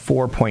worth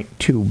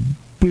 $4.2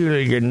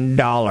 billion.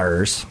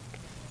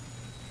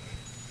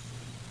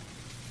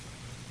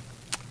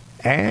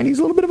 And he's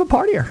a little bit of a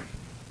partier.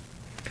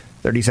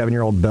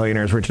 37-year-old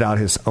billionaire has rented out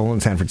his own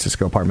San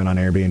Francisco apartment on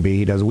Airbnb.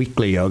 He does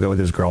weekly yoga with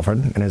his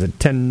girlfriend and is a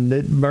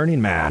attended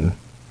Burning Man.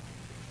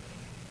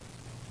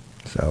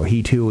 So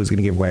he, too, is going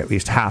to give away at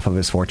least half of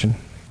his fortune.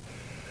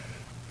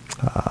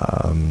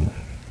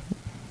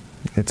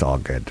 It's all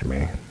good to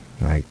me.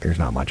 There's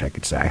not much I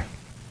could say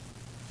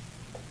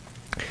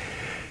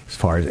as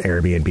far as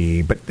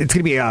Airbnb. But it's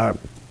going to be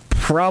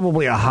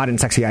probably a hot and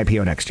sexy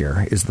IPO next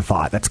year, is the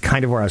thought. That's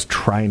kind of where I was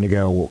trying to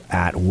go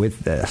at with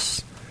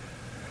this.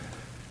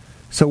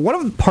 So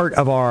one part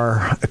of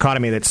our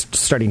economy that's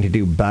starting to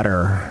do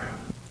better,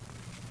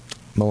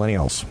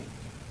 millennials.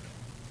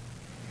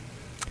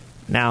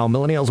 Now,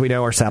 millennials, we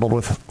know, are saddled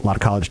with a lot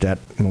of college debt.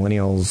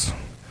 Millennials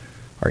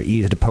are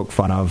easy to poke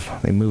fun of.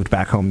 They moved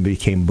back home and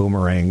became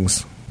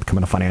boomerangs,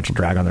 becoming a financial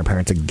drag on their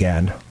parents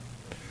again.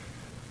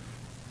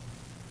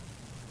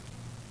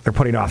 They're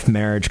putting off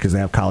marriage because they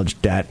have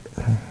college debt.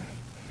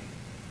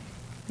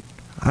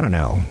 I don't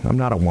know. I'm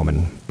not a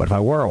woman, but if I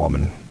were a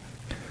woman,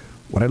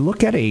 would I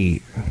look at a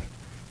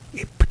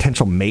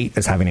potential mate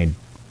as having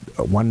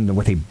one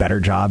with a better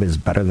job is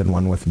better than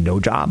one with no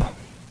job?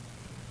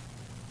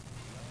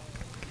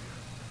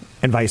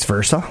 And vice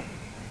versa?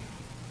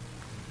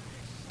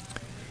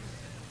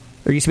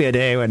 There used to be a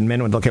day when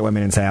men would look at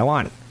women and say, I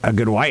want a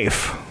good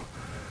wife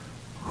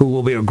who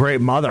will be a great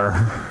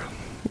mother.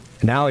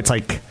 Now it's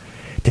like,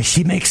 does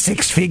she make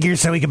 6 figures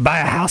so we can buy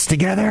a house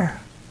together?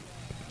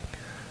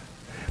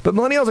 But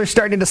millennials are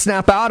starting to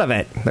snap out of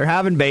it. They're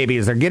having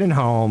babies. They're getting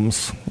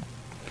homes.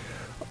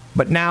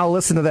 But now,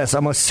 listen to this.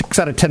 Almost 6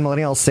 out of 10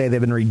 millennials say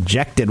they've been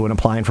rejected when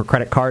applying for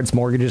credit cards,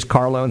 mortgages,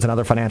 car loans, and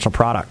other financial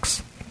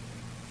products.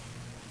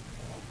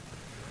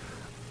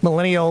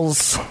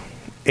 Millennials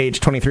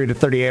age 23 to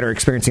 38 are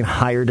experiencing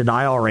higher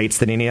denial rates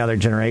than any other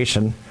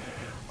generation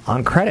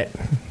on credit.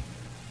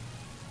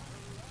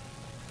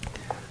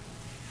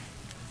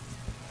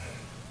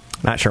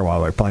 Not sure why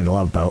we're playing the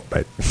Love Boat,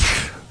 but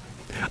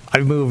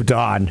I've moved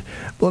on.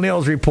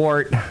 Millennials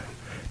report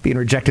being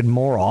rejected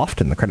more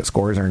often. The credit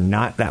scores are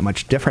not that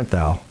much different,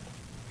 though.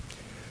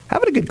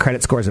 Having a good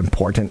credit score is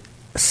important,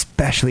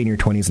 especially in your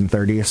 20s and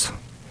 30s.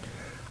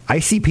 I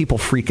see people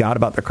freak out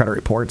about their credit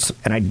reports,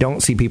 and I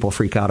don't see people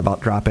freak out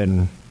about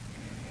dropping,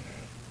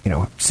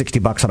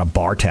 $60 on a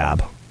bar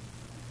tab.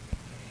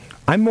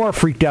 I'm more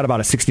freaked out about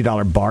a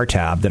 $60 bar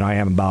tab than I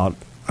am about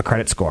a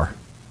credit score.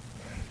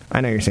 I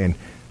know you're saying,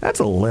 that's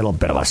a little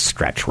bit of a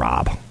stretch,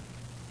 Rob.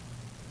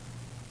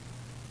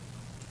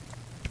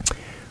 A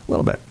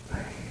little bit.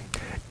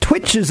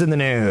 Twitch is in the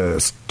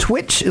news.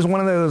 Twitch is one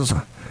of those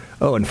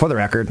Oh, and for the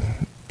record,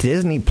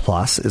 Disney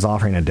Plus is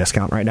offering a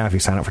discount right now if you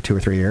sign up for 2 or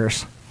 3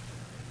 years.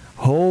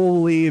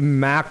 Holy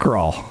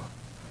mackerel.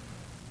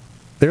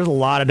 There's a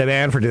lot of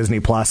demand for Disney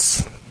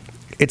Plus.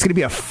 It's going to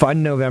be a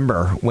fun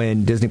November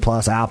when Disney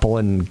Plus, Apple,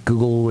 and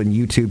Google, and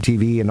YouTube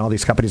TV, and all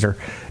these companies are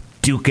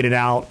duking it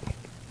out.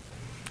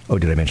 Oh,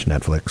 did I mention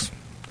Netflix?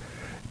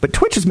 But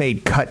Twitch has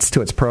made cuts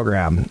to its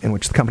program in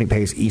which the company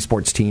pays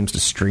esports teams to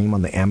stream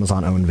on the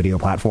Amazon-owned video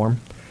platform.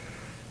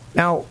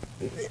 Now,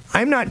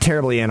 I'm not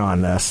terribly in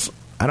on this.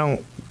 I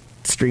don't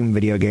stream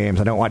video games.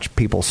 I don't watch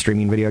people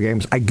streaming video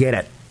games. I get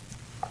it.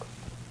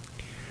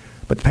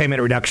 But the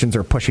payment reductions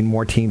are pushing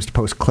more teams to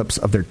post clips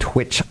of their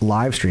Twitch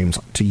live streams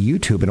to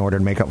YouTube in order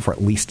to make up for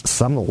at least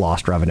some of the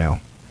lost revenue.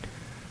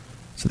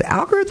 So the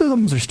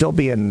algorithms are still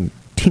being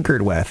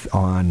tinkered with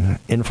on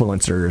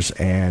influencers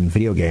and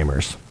video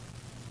gamers.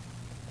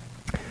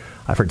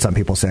 I've heard some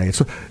people say,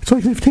 it's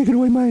like they've taken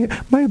away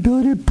my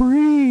ability to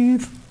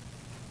breathe.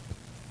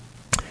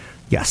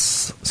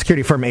 Yes,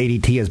 security firm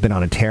ADT has been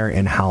on a tear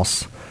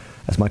in-house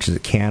as much as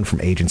it can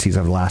from agencies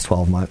over the last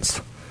 12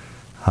 months.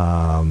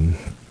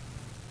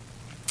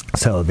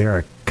 So they're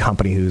a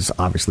company who's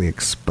obviously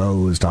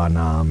exposed on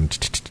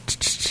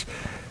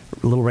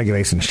little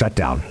regulation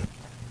shutdown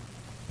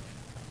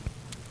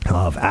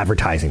of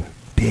advertising.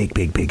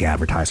 Big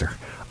advertiser.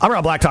 I'm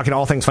Rob Black, talking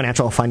all things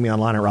financial. Find me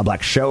online at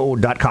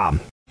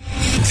robblackshow.com.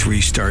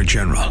 3-star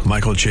General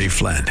Michael J.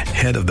 Flynn,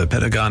 head of the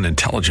Pentagon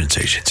Intelligence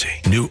Agency,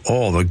 knew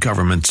all the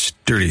government's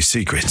dirty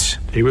secrets.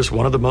 He was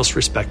one of the most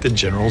respected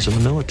generals in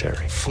the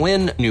military.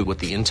 Flynn knew what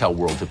the intel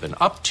world had been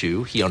up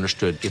to. He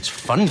understood its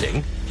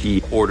funding.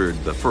 He ordered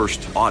the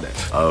first audit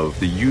of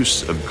the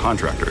use of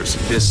contractors.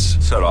 This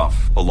set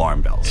off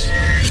alarm bells.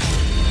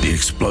 The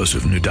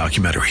explosive new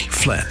documentary,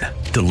 Flynn,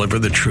 Deliver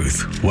the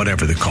Truth,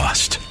 Whatever the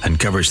Cost,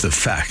 uncovers the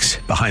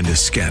facts behind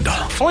this scandal.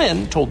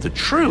 Flynn told the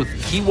truth.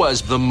 He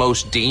was the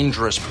most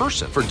dangerous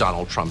person for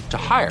Donald Trump to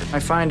hire. I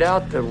find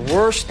out the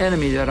worst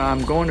enemy that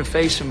I'm going to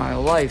face in my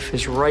life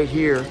is right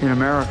here in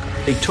America.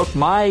 They took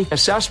my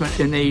assessment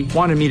and they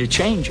wanted me to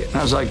change it. And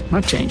I was like, I'm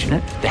not changing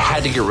it. They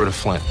had to get rid of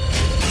Flynn.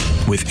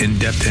 With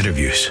in-depth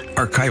interviews,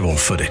 archival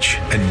footage,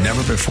 and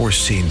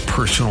never-before-seen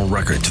personal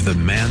records of the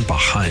man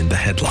behind the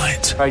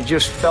headlines. I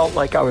just felt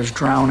like I was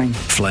drowning.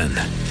 Flynn,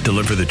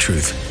 Deliver the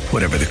Truth,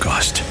 Whatever the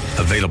Cost.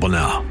 Available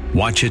now.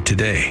 Watch it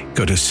today.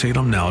 Go to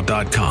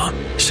salemnow.com.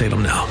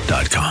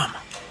 salemnow.com.